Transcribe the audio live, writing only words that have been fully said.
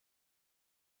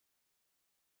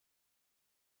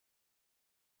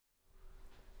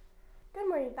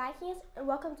morning, Vikings, and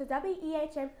welcome to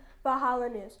WEHM Valhalla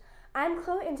News. I'm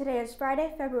Chloe, and today is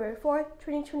Friday, February 4th,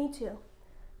 2022.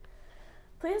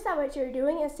 Please stop what you're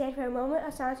doing and stand for a moment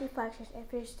of silence reflection.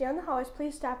 If you're still in the hallways,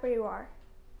 please stop where you are.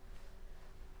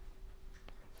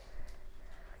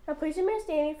 Now please remain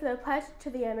standing for the pledge to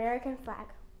the American flag.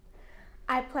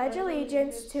 I pledge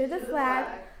allegiance to the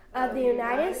flag of the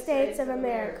United States of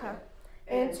America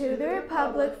and to the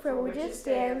republic for which it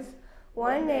stands,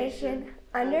 one nation,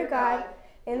 under God,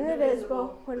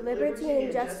 indivisible, with liberty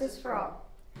and justice for all.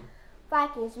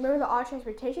 Vikings, remember that all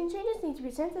transportation changes need to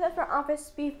be sent to the front office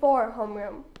before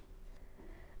homeroom.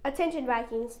 Attention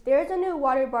Vikings, there is a new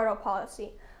water bottle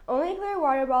policy. Only clear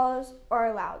water bottles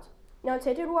are allowed. No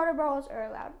tinted water bottles are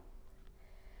allowed.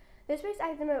 This week's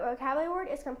academic vocabulary word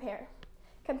is compare.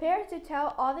 Compare is to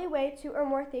tell all the way two or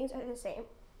more things are the same.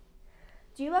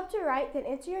 Do you love to write? Then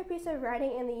enter your piece of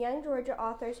writing in the Young Georgia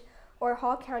Authors or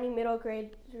Hall County Middle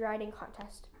Grade Writing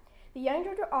Contest. The Young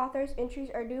Georgia Authors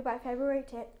entries are due by February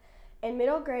 10th, and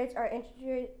middle grades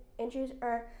entries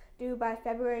are due by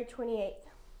February 28th.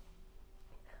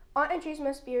 All entries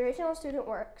must be original student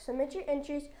work. Submit your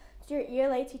entries to your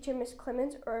ELA teacher, Ms.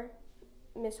 Clemens or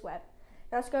Ms. Webb.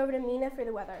 Now let's go over to Mina for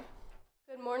the weather.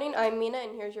 Good morning, I'm Mina,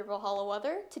 and here's your Valhalla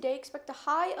weather. Today expect a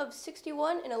high of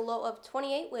 61 and a low of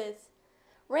 28 with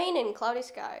rain and cloudy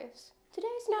skies. Today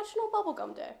is National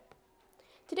Bubblegum Day.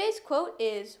 Today's quote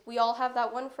is, "We all have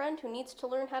that one friend who needs to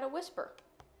learn how to whisper."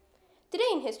 Today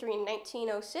in history, in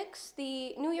 1906,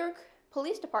 the New York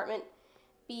Police Department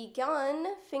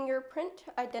began fingerprint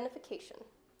identification.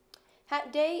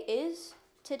 Hat Day is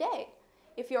today.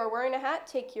 If you are wearing a hat,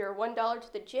 take your $1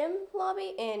 to the gym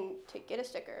lobby and to get a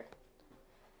sticker.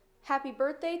 Happy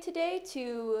birthday today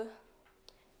to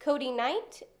Cody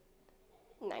Knight.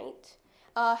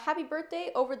 Happy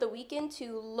birthday over the weekend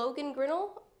to Logan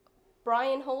Grinnell,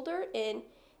 Brian Holder, and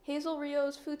Hazel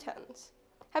Rios Futens.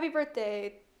 Happy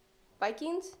birthday,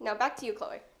 Vikings. Now back to you,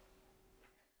 Chloe.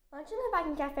 Lunch in the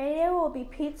Viking Cafe today will be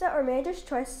pizza or manager's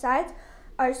choice. Sides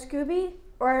are Scooby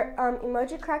or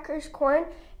emoji crackers, corn,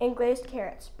 and glazed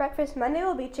carrots. Breakfast Monday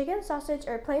will be chicken, sausage,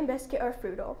 or plain biscuit or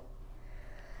frugal.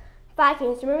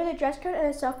 Vikings, remember the dress code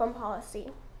and the cell phone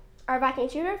policy. Our Viking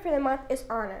shooter for the month is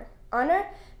honor. Honor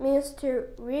means to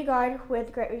regard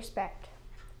with great respect.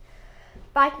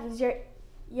 Vikings, your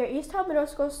East Hall Middle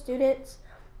School students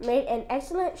made an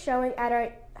excellent showing at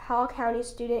our Hall County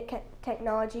Student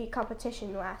Technology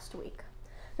Competition last week.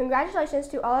 Congratulations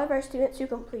to all of our students who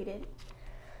completed.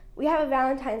 We have a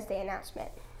Valentine's Day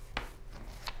announcement.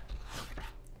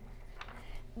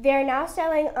 They're now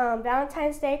selling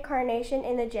Valentine's Day carnation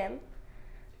in the gym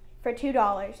for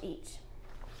 $2 each.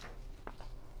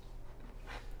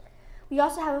 We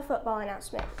also have a football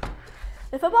announcement.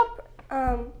 The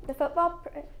football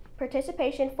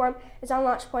participation form is on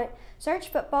LaunchPoint. Search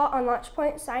football on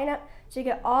LaunchPoint. Sign up to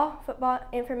get all football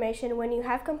information. When you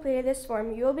have completed this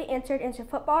form, you will be entered into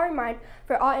Football Remind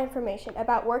for all information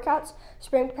about workouts,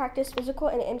 spring practice, physical,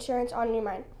 and insurance on your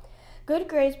mind. Good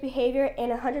grades, behavior,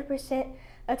 and 100%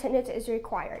 attendance is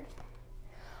required.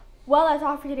 Well, that's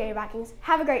all for today, Vikings.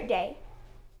 Have a great day.